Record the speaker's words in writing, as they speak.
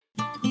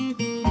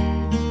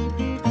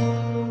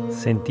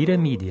Sentire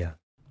Media.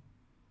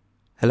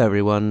 Hello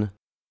everyone,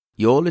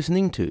 you're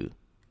listening to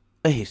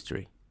A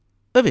History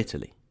of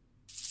Italy.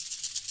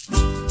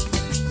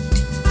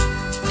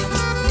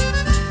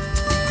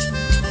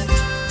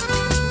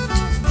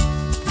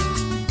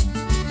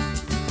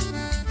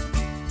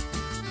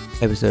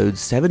 Episode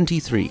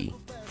 73,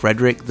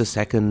 Frederick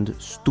II,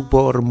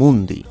 Stupor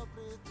Mundi,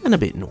 and a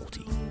bit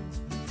naughty.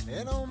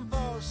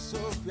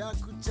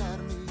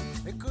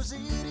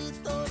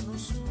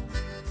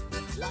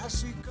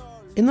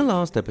 In the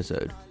last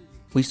episode,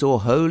 we saw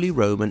Holy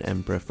Roman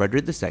Emperor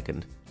Frederick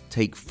II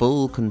take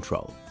full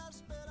control.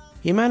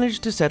 He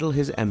managed to settle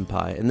his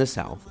empire in the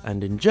south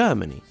and in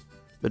Germany,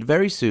 but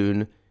very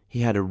soon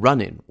he had a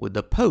run-in with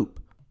the Pope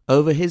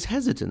over his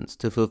hesitance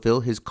to fulfill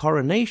his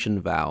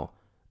coronation vow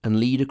and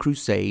lead a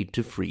crusade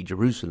to free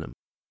Jerusalem.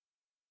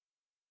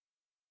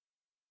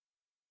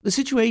 The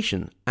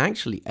situation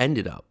actually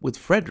ended up with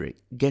Frederick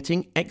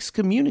getting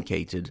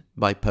excommunicated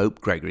by Pope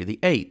Gregory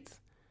VIII,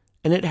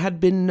 and it had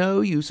been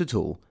no use at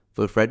all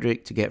for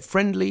Frederick to get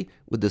friendly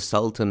with the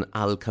Sultan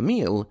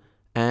Al-Kamil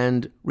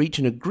and reach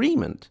an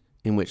agreement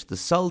in which the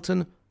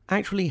Sultan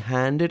actually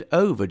handed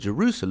over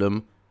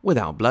Jerusalem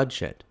without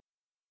bloodshed.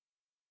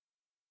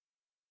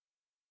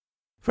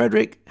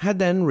 Frederick had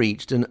then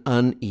reached an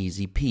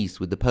uneasy peace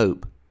with the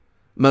Pope,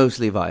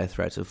 mostly via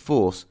threat of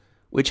force,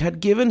 which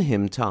had given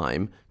him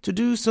time to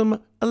do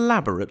some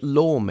elaborate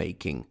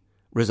law-making,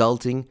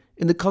 resulting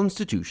in the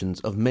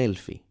constitutions of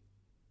Melfi.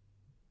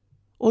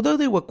 Although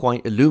they were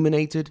quite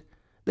illuminated,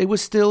 they were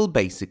still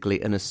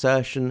basically an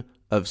assertion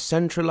of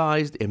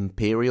centralized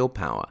imperial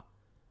power,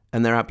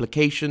 and their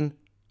application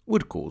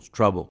would cause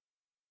trouble.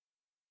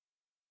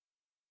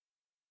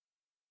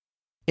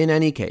 In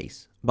any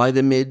case, by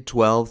the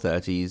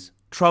mid-1230s,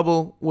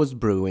 trouble was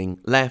brewing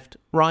left,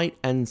 right,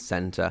 and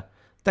centre,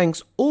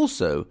 thanks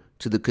also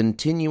to the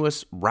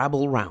continuous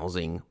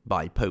rabble-rousing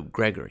by Pope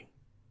Gregory.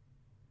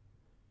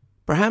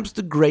 Perhaps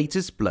the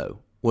greatest blow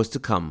was to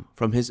come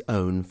from his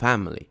own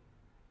family.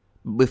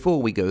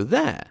 Before we go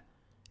there,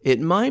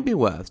 it might be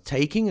worth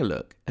taking a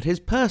look at his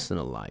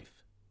personal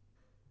life.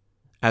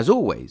 As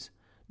always,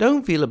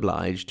 don't feel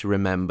obliged to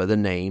remember the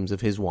names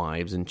of his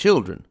wives and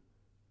children,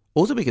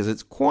 also because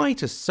it's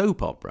quite a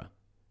soap opera.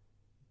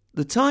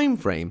 The time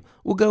frame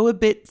will go a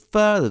bit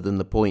further than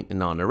the point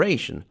in our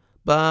narration,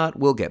 but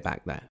we'll get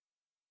back there.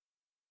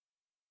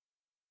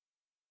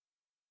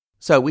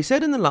 So we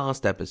said in the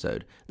last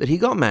episode that he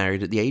got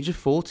married at the age of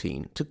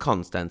 14 to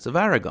Constance of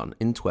Aragon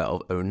in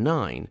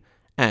 1209,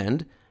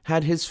 and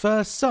had his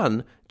first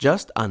son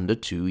just under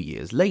 2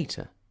 years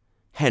later,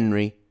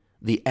 Henry,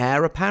 the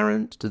heir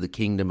apparent to the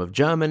Kingdom of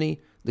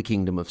Germany, the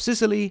Kingdom of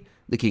Sicily,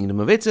 the Kingdom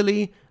of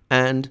Italy,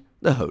 and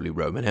the Holy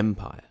Roman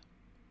Empire.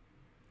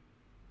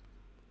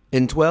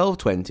 In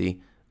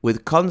 1220,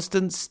 with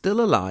Constance still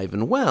alive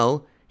and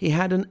well, he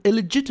had an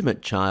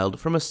illegitimate child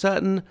from a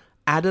certain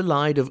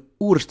Adelaide of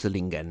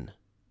Urtelingen.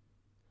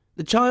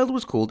 The child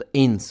was called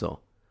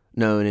Enzo,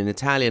 known in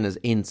Italian as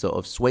Enzo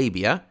of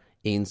Swabia,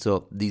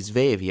 Enzo di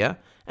Svevia,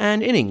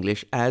 and in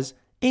English as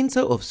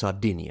Enzo of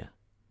Sardinia.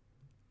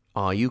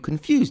 Are you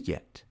confused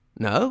yet?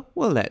 No?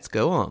 Well, let's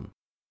go on.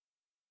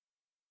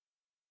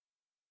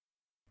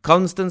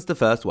 Constance, the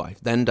first wife,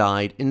 then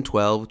died in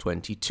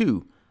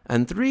 1222,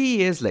 and 3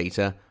 years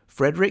later,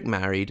 Frederick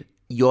married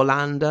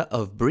Yolande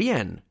of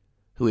Brienne,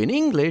 who in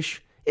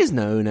English is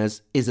known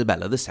as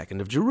Isabella II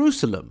of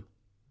Jerusalem.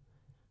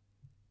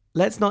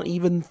 Let's not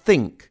even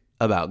think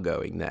about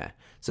going there.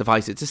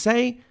 Suffice it to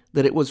say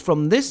that it was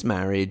from this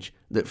marriage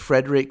that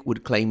Frederick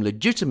would claim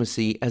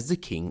legitimacy as the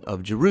King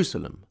of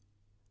Jerusalem.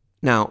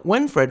 Now,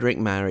 when Frederick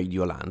married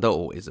Yolande,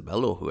 or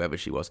Isabel, or whoever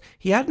she was,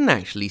 he hadn't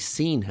actually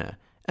seen her,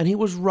 and he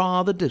was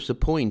rather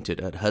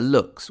disappointed at her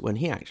looks when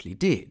he actually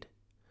did.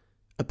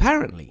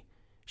 Apparently,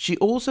 she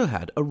also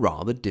had a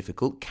rather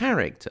difficult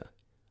character,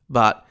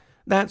 but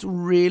that's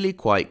really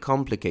quite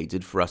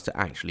complicated for us to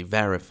actually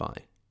verify.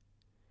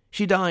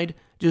 She died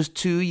just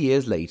 2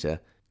 years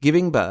later,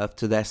 giving birth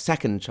to their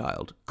second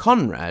child,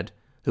 Conrad,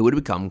 who would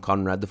become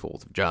Conrad IV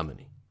of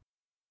Germany.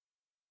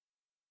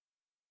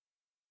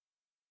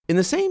 In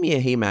the same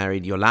year he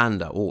married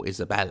Yolande, or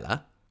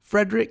Isabella,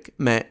 Frederick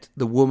met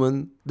the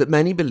woman that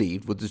many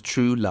believed was the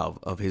true love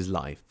of his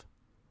life,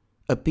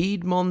 a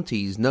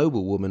Piedmontese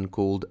noblewoman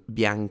called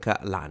Bianca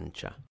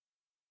Lancia.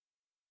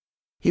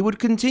 He would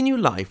continue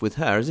life with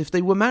her as if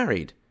they were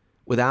married,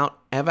 without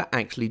ever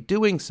actually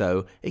doing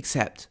so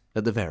except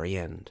at the very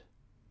end.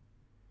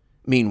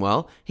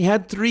 Meanwhile, he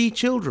had 3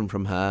 children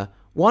from her,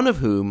 one of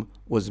whom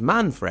was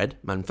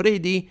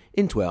Manfredi,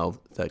 in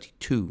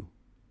 1232.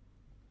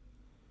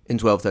 In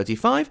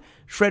 1235,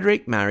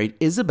 Frederick married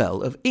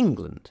Isabel of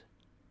England.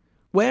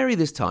 Wary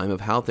this time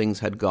of how things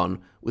had gone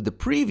with the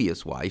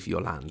previous wife,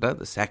 Yolande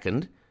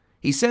II,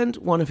 he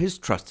sent one of his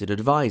trusted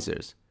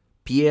advisors,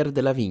 Pierre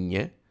de la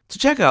Vigne, to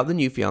check out the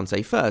new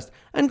fiancée first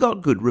and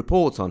got good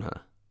reports on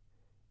her.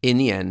 In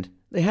the end,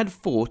 they had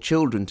 4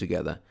 children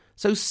together,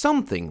 so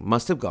something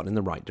must have gone in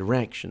the right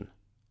direction.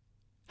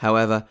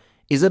 However,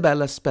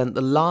 Isabella spent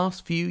the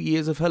last few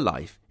years of her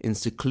life in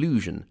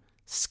seclusion,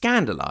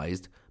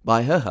 scandalized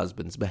by her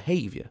husband's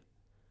behavior,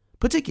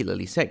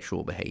 particularly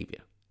sexual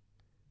behavior.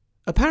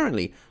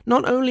 Apparently,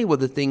 not only were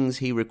the things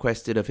he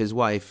requested of his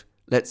wife,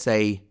 let's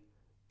say,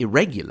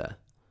 irregular,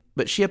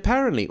 but she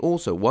apparently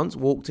also once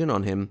walked in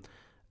on him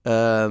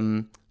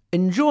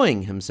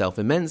enjoying himself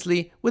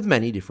immensely with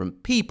many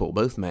different people,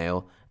 both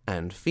male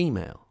and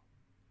female.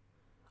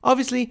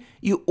 Obviously,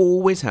 you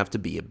always have to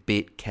be a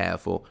bit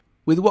careful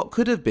with what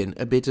could have been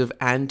a bit of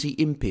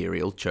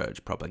anti-imperial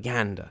church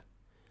propaganda.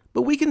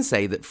 But we can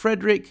say that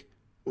Frederick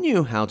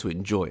knew how to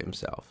enjoy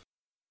himself.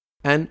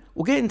 And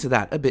we'll get into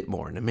that a bit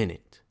more in a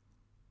minute.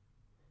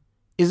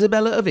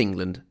 Isabella of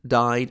England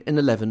died in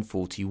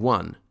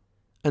 1141,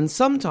 and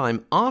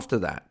sometime after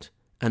that,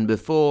 and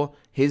before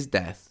his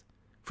death,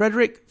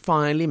 Frederick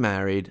finally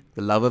married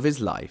the love of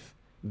his life,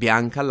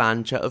 Bianca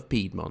Lancia of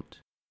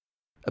Piedmont.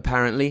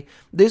 Apparently,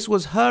 this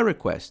was her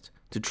request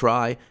to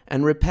try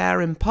and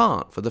repair in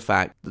part for the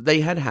fact that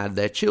they had had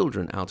their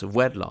children out of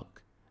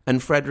wedlock,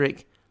 and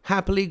Frederick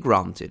happily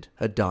granted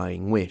her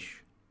dying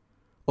wish,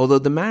 although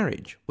the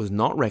marriage was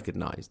not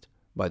recognized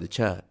by the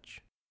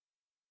church.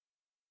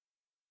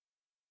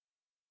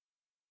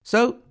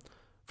 So,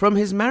 from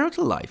his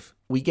marital life,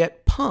 we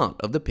get part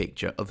of the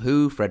picture of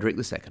who Frederick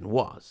II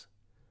was,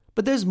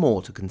 but there's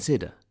more to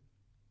consider.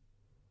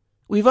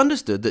 We've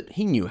understood that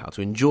he knew how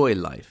to enjoy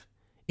life.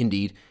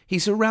 Indeed, he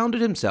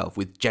surrounded himself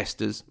with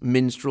jesters,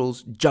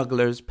 minstrels,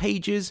 jugglers,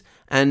 pages,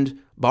 and,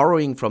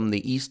 borrowing from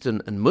the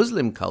Eastern and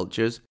Muslim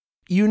cultures,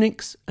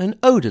 eunuchs and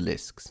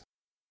odalisques,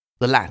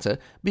 the latter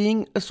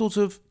being a sort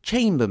of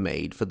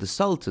chambermaid for the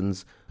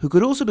sultans who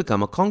could also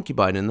become a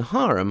concubine in the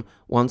harem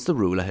once the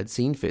ruler had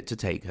seen fit to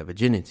take her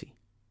virginity.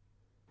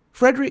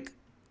 Frederick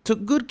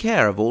took good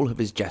care of all of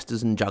his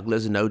jesters and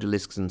jugglers and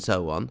odalisques and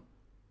so on,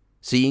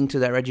 seeing to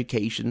their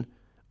education,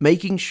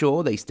 making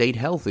sure they stayed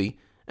healthy,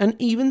 and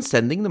even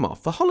sending them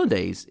off for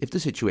holidays if the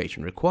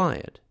situation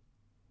required.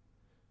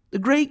 The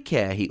great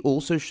care he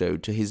also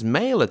showed to his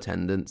male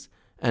attendants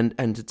and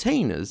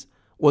entertainers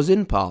was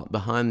in part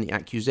behind the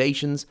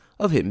accusations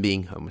of him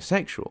being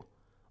homosexual,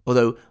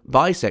 although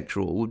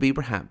bisexual would be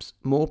perhaps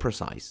more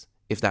precise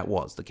if that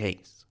was the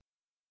case.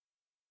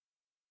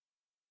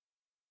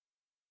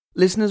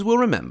 Listeners will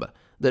remember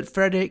that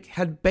Frederick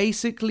had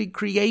basically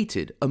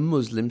created a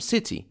Muslim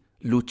city,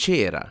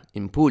 Lucera,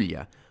 in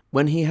Puglia,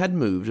 when he had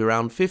moved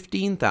around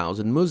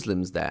 15,000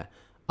 Muslims there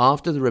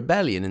after the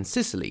rebellion in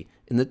Sicily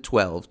in the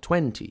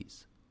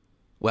 1220s.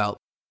 Well,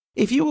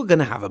 if you were going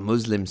to have a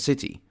Muslim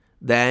city,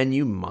 then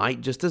you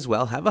might just as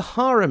well have a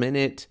harem in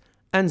it,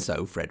 and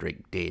so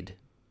Frederick did.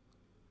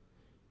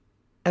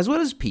 As well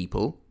as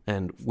people,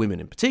 and women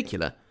in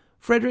particular,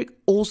 Frederick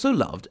also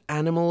loved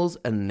animals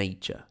and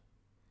nature.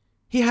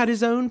 He had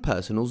his own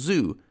personal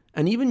zoo,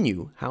 and even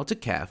knew how to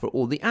care for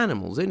all the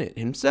animals in it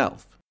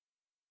himself.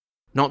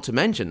 Not to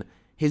mention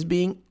his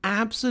being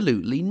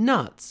absolutely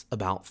nuts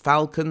about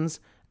falcons,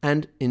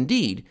 and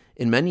indeed,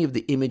 in many of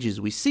the images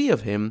we see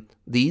of him,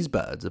 these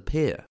birds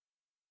appear.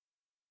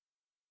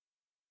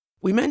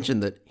 We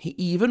mentioned that he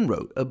even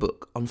wrote a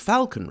book on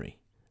falconry,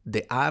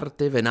 De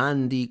arte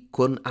venandi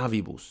con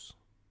avibus.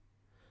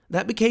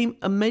 That became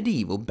a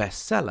medieval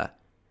bestseller,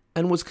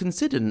 and was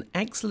considered an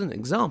excellent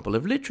example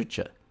of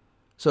literature,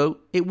 so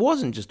it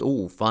wasn't just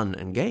all fun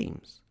and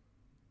games.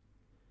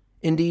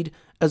 Indeed,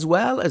 as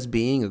well as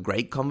being a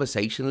great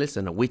conversationalist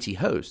and a witty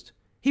host,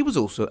 he was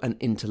also an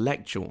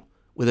intellectual,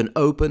 with an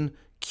open,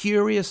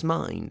 curious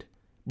mind,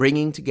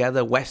 bringing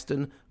together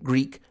Western,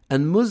 Greek,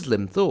 and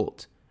Muslim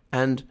thought,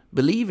 and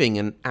believing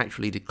and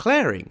actually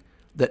declaring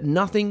that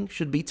nothing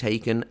should be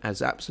taken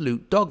as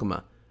absolute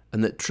dogma,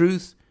 and that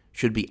truth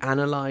should be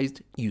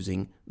analyzed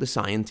using the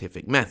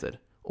scientific method,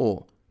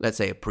 or let's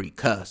say a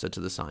precursor to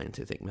the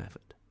scientific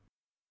method.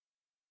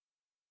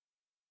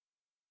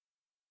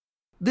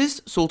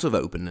 This sort of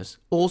openness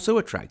also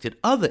attracted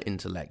other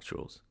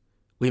intellectuals.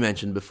 We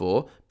mentioned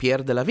before Pierre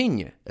de la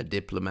Vigne, a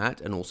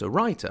diplomat and also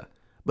writer,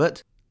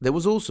 but there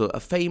was also a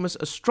famous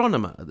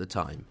astronomer at the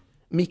time,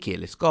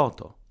 Michele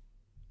Scotto.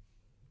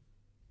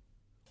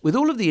 With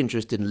all of the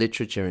interest in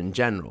literature in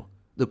general,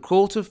 the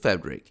court of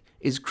Frederick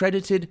is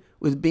credited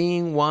with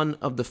being one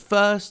of the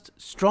first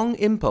strong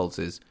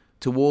impulses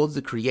towards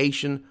the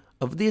creation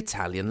of the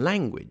Italian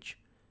language,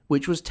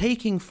 which was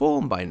taking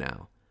form by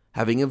now,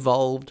 having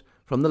evolved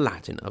from the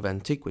Latin of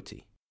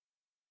antiquity.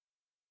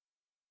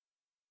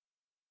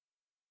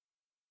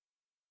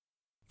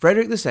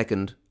 Frederick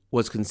II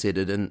was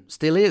considered, and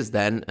still is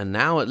then, and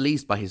now at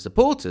least by his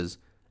supporters,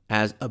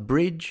 as a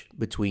bridge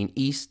between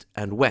East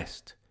and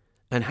West,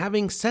 and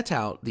having set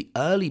out the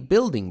early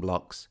building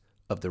blocks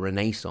of the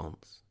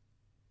Renaissance.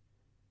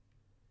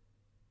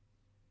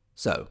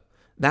 So,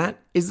 that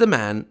is the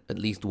man, at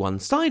least one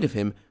side of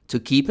him, to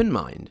keep in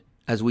mind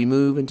as we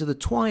move into the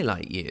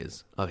twilight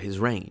years of his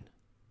reign.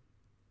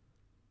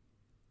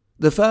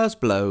 The first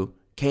blow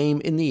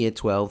came in the year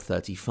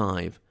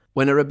 1235,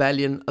 when a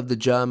rebellion of the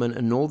German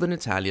and northern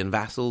Italian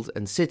vassals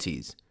and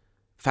cities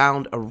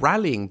found a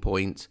rallying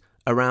point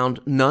around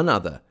none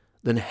other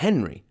than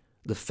Henry,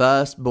 the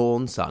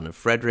firstborn son of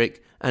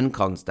Frederick and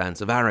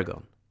Constance of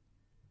Aragon.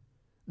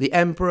 The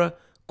emperor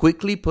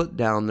quickly put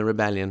down the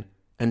rebellion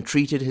and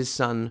treated his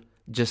son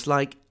just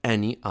like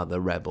any other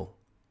rebel.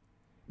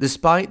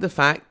 Despite the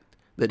fact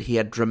that he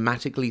had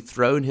dramatically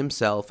thrown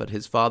himself at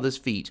his father's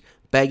feet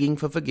begging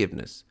for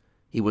forgiveness,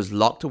 he was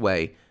locked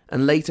away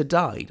and later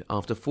died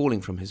after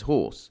falling from his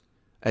horse,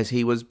 as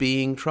he was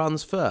being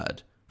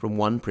transferred from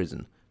one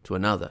prison to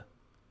another.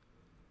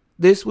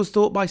 This was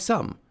thought by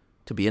some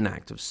to be an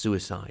act of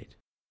suicide.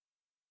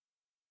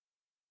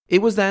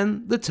 It was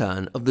then the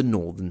turn of the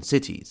northern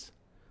cities,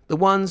 the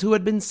ones who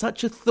had been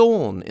such a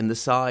thorn in the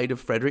side of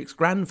Frederick's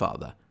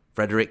grandfather,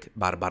 Frederick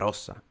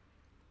Barbarossa.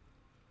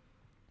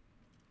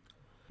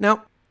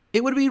 Now,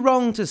 it would be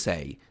wrong to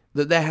say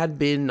that there had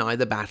been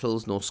neither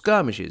battles nor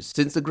skirmishes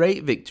since the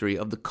great victory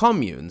of the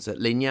communes at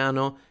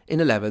Legnano in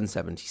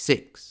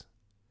 1176.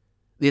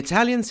 The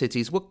Italian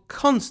cities were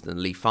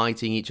constantly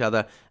fighting each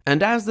other,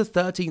 and as the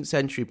 13th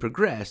century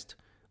progressed,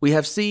 we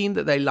have seen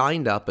that they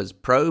lined up as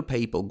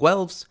pro-papal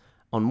Guelphs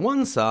on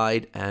one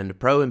side and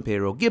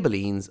pro-imperial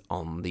Ghibellines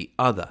on the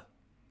other.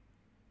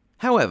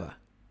 However,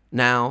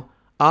 now,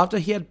 after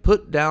he had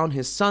put down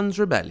his son's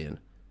rebellion,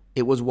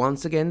 it was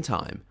once again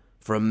time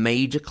for a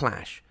major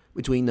clash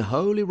between the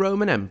Holy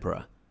Roman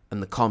Emperor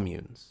and the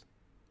communes.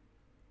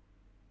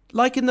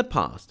 Like in the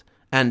past,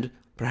 and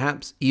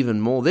perhaps even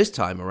more this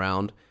time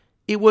around,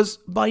 it was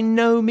by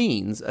no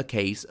means a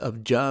case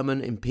of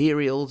German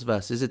imperials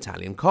versus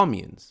Italian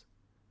communes.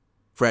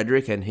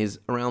 Frederick and his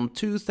around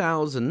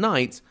 2,000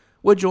 knights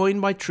were joined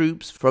by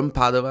troops from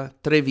Padova,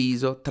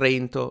 Treviso,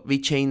 Trento,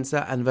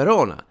 Vicenza and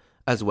Verona,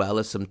 as well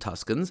as some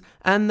Tuscans,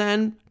 and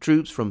then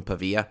troops from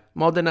Pavia,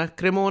 Modena,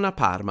 Cremona,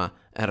 Parma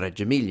and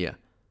Reggio Emilia,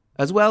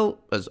 as well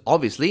as,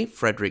 obviously,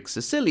 Frederick's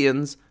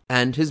Sicilians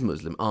and his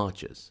Muslim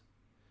archers.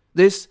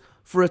 This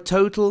for a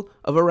total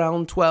of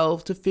around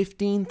 12 to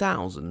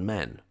 15,000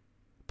 men,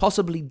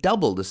 possibly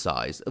double the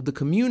size of the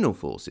communal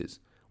forces,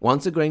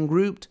 once again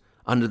grouped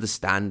under the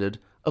standard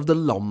of the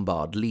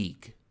Lombard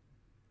League.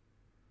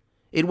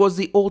 It was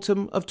the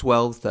autumn of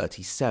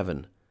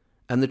 1237,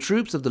 and the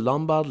troops of the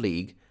Lombard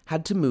League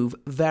had to move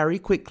very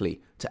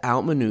quickly to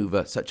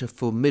outmaneuver such a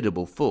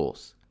formidable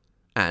force,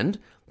 and,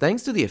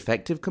 thanks to the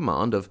effective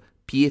command of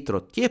Pietro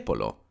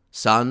Tiepolo,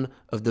 son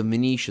of the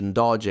Venetian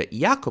doge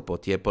Jacopo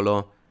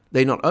Tiepolo,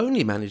 they not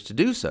only managed to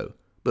do so,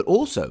 but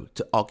also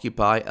to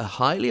occupy a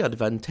highly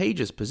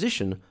advantageous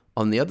position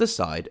on the other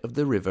side of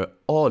the river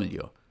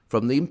Oglio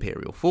from the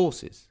imperial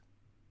forces.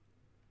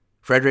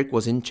 Frederick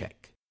was in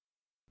check.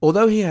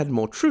 Although he had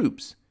more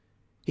troops,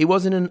 he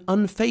was in an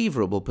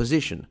unfavourable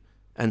position,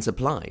 and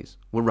supplies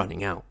were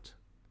running out.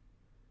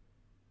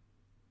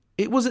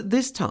 It was at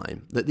this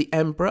time that the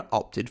emperor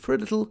opted for a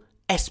little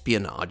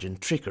espionage and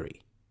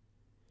trickery.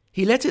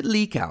 He let it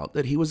leak out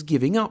that he was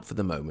giving up for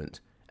the moment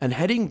and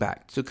heading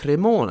back to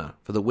Cremona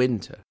for the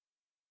winter.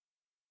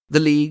 The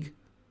League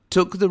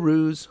took the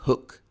ruse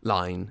hook,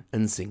 line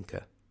and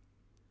sinker.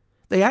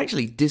 They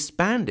actually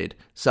disbanded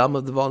some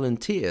of the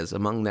volunteers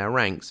among their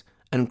ranks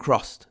and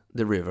crossed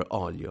the river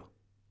Oglio.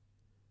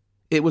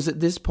 It was at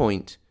this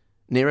point,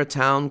 near a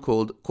town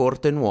called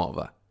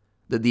Cortenuova,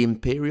 that the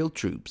imperial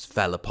troops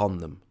fell upon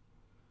them.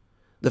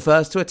 The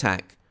first to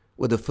attack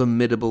were the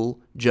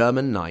formidable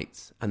German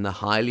knights and the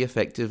highly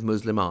effective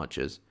Muslim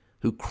archers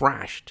who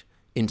crashed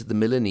into the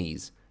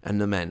Milanese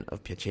and the men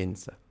of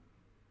Piacenza.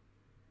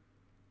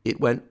 It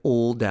went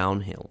all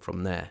downhill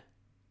from there.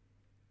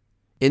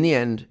 In the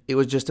end, it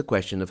was just a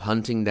question of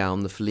hunting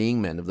down the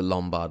fleeing men of the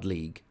Lombard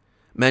League,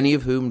 many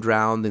of whom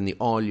drowned in the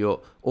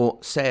Oglio or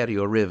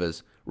Serio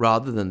rivers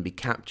rather than be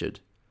captured,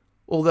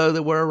 although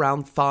there were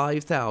around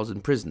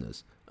 5,000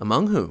 prisoners,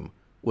 among whom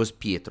was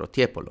Pietro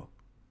Tiepolo.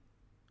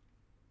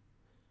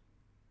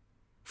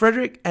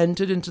 Frederick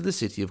entered into the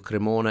city of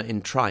Cremona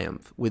in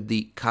triumph with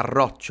the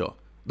carroccio,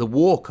 the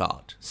war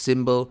cart,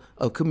 symbol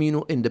of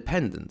communal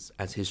independence,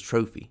 as his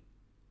trophy.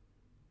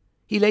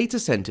 He later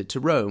sent it to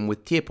Rome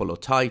with Tiepolo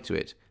tied to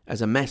it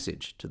as a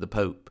message to the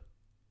Pope.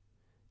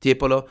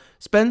 Tiepolo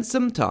spent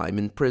some time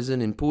in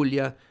prison in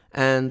Puglia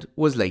and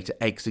was later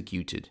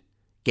executed,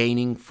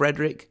 gaining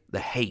Frederick the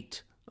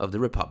hate of the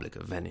Republic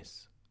of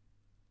Venice.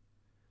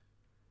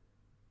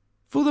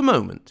 For the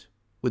moment,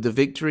 with the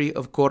victory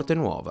of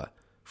Cortenuova,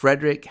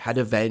 Frederick had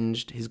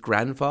avenged his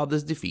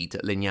grandfather's defeat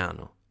at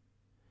Legnano.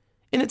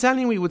 In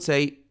Italian we would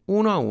say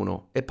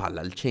 1-1 e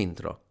palla al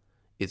centro.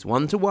 It's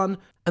 1-1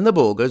 and the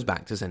ball goes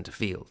back to centre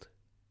field.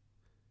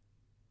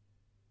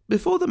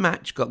 Before the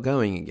match got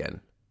going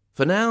again,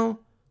 for now,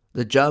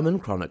 the German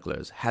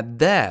chroniclers had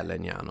their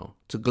Legnano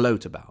to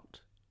gloat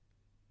about.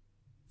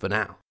 For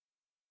now.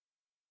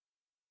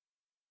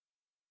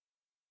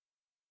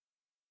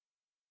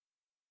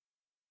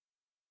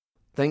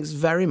 Thanks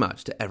very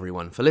much to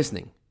everyone for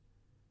listening.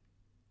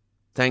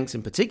 Thanks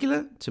in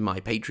particular to my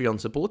Patreon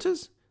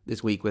supporters.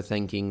 This week we're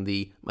thanking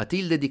the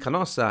Matilde Di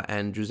Canossa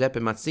and Giuseppe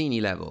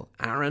Mazzini level,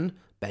 Aaron,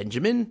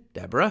 Benjamin,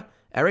 Deborah,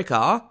 Eric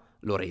R.,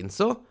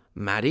 Lorenzo,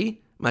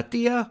 Maddie,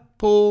 Mattia,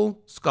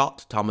 Paul,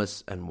 Scott,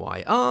 Thomas and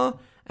YR,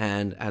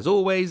 and as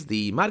always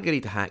the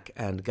Margherita Hack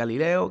and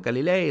Galileo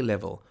Galilei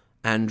level,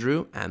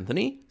 Andrew,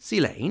 Anthony,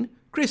 Silane,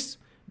 Chris,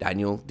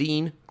 Daniel,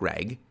 Dean,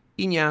 Greg,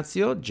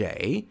 Ignazio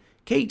J.,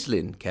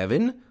 Caitlin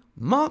Kevin,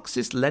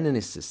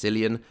 Marxist-Leninist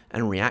Sicilian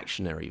and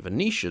reactionary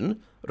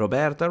Venetian,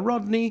 Roberta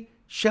Rodney,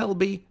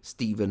 Shelby,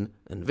 Stephen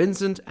and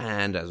Vincent,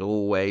 and as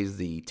always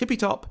the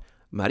tippy-top,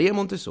 Maria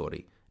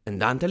Montessori and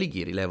Dante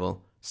Alighieri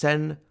level,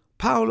 Sen,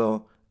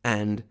 Paolo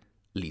and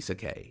Lisa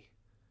K.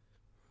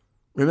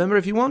 Remember,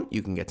 if you want,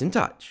 you can get in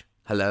touch.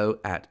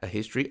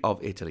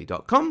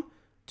 hello@ahistoryofitaly.com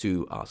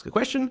to ask a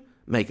question,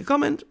 make a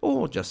comment,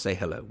 or just say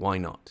hello. Why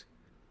not?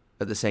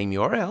 At the same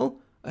URL,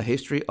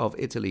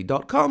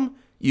 ahistoryofitaly.com,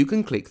 you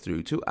can click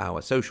through to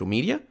our social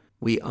media.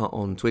 We are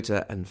on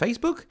Twitter and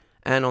Facebook,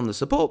 and on the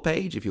support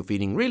page, if you're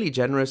feeling really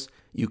generous,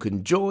 you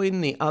can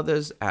join the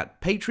others at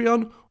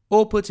Patreon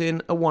or put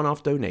in a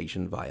one-off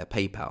donation via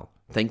PayPal.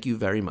 Thank you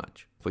very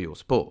much for your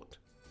support.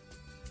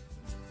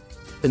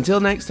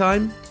 Until next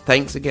time,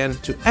 thanks again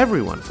to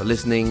everyone for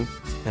listening,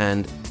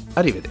 and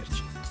arrivederci.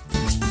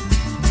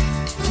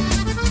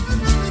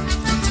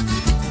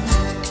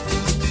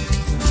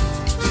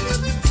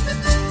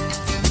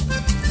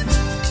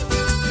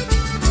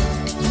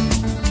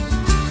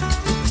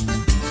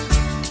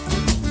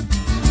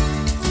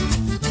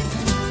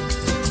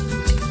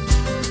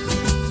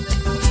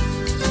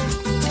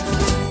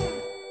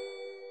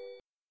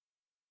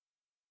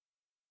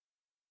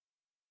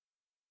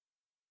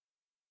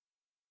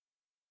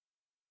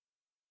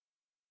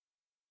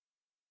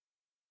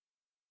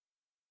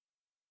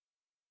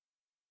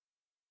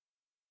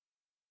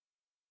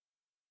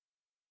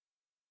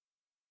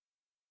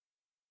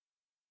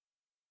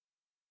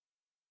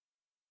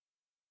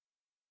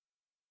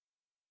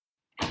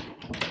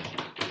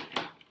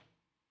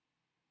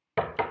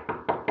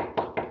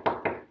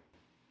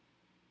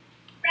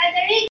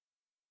 Frederick,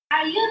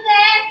 are you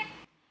there?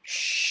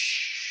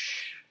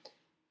 Shh.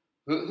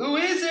 Who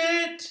is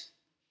it?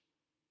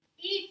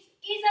 It's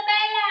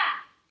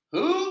Isabella,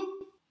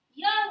 Who?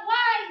 your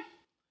wife.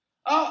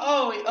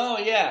 Oh,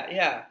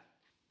 yeah.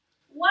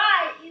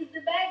 Why is the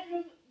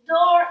bedroom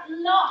door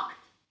locked?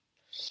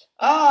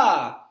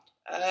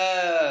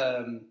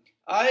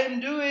 I'm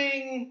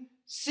doing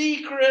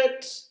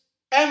secret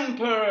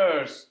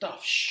emperor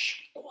stuff.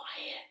 Shh,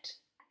 quiet.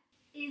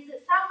 Is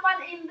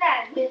someone in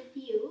bed with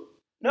you?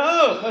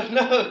 No,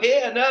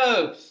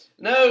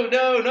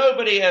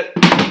 nobody here.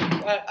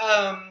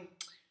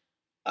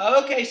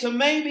 Okay, so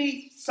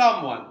maybe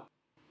someone.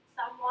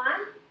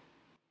 Someone?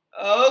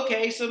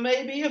 Okay, so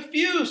maybe a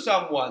few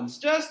someones.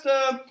 Just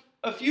a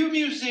few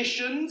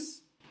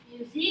musicians.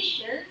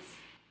 Musicians?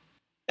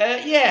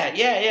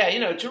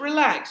 Yeah, to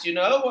relax,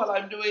 while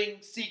I'm doing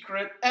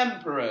secret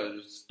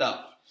emperor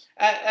stuff.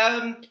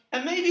 And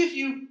maybe a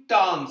few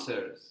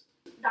dancers.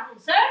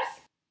 Dancers?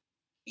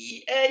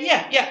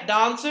 Yeah,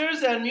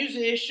 dancers and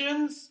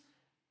musicians,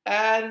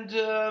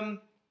 and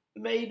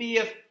maybe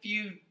a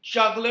few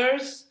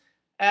jugglers,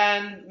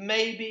 and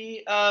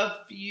maybe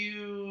a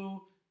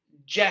few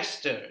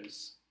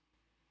jesters.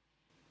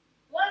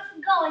 What's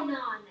going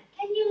on?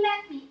 Can you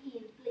let me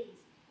in,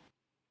 please?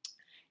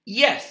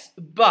 Yes,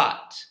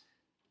 but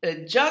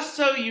just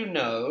so you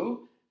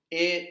know,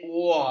 it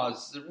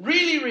was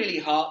really, really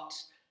hot,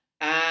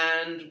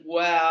 and,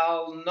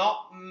 well,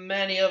 not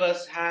many of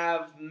us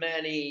have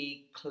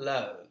many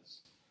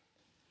clothes.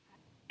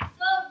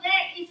 So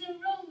there is a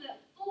room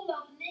full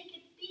of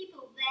naked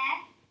people there?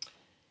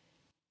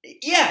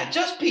 Yeah,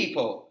 just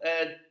people.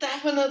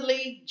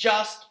 Definitely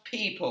just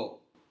people.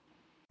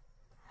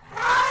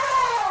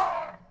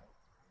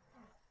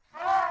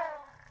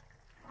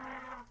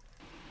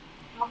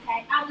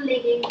 Okay, I'm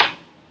leaving.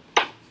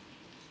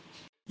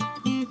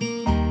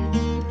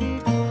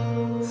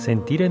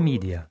 Sentire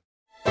Media.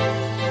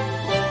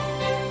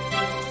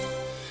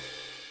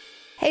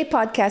 Hey,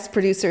 podcast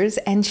producers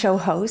and show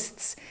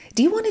hosts.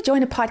 Do you want to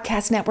join a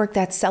podcast network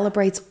that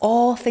celebrates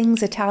all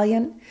things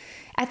Italian?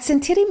 At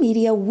Sentire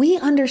Media, we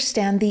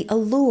understand the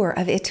allure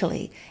of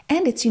Italy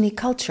and its unique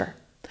culture.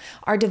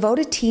 Our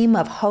devoted team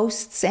of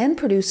hosts and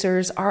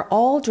producers are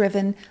all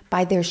driven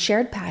by their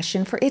shared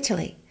passion for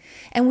Italy.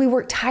 And we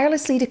work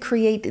tirelessly to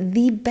create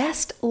the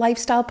best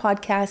lifestyle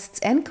podcasts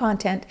and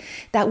content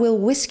that will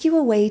whisk you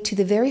away to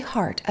the very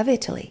heart of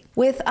Italy.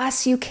 With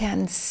us, you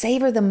can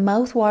savor the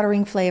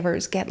mouth-watering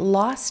flavors, get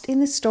lost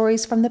in the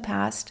stories from the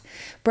past,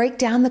 break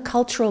down the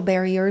cultural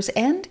barriers,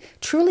 and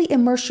truly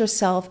immerse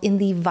yourself in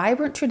the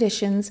vibrant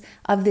traditions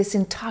of this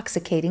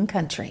intoxicating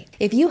country.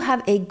 If you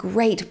have a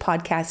great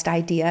podcast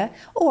idea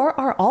or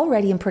are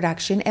already in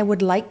production and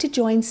would like to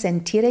join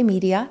Sentire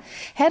Media,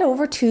 head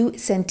over to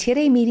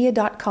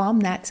sentiremedia.com,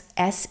 that's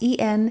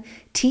SENTIRE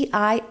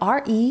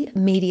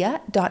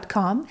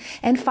media.com,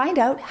 and find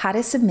out how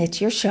to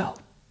submit your show.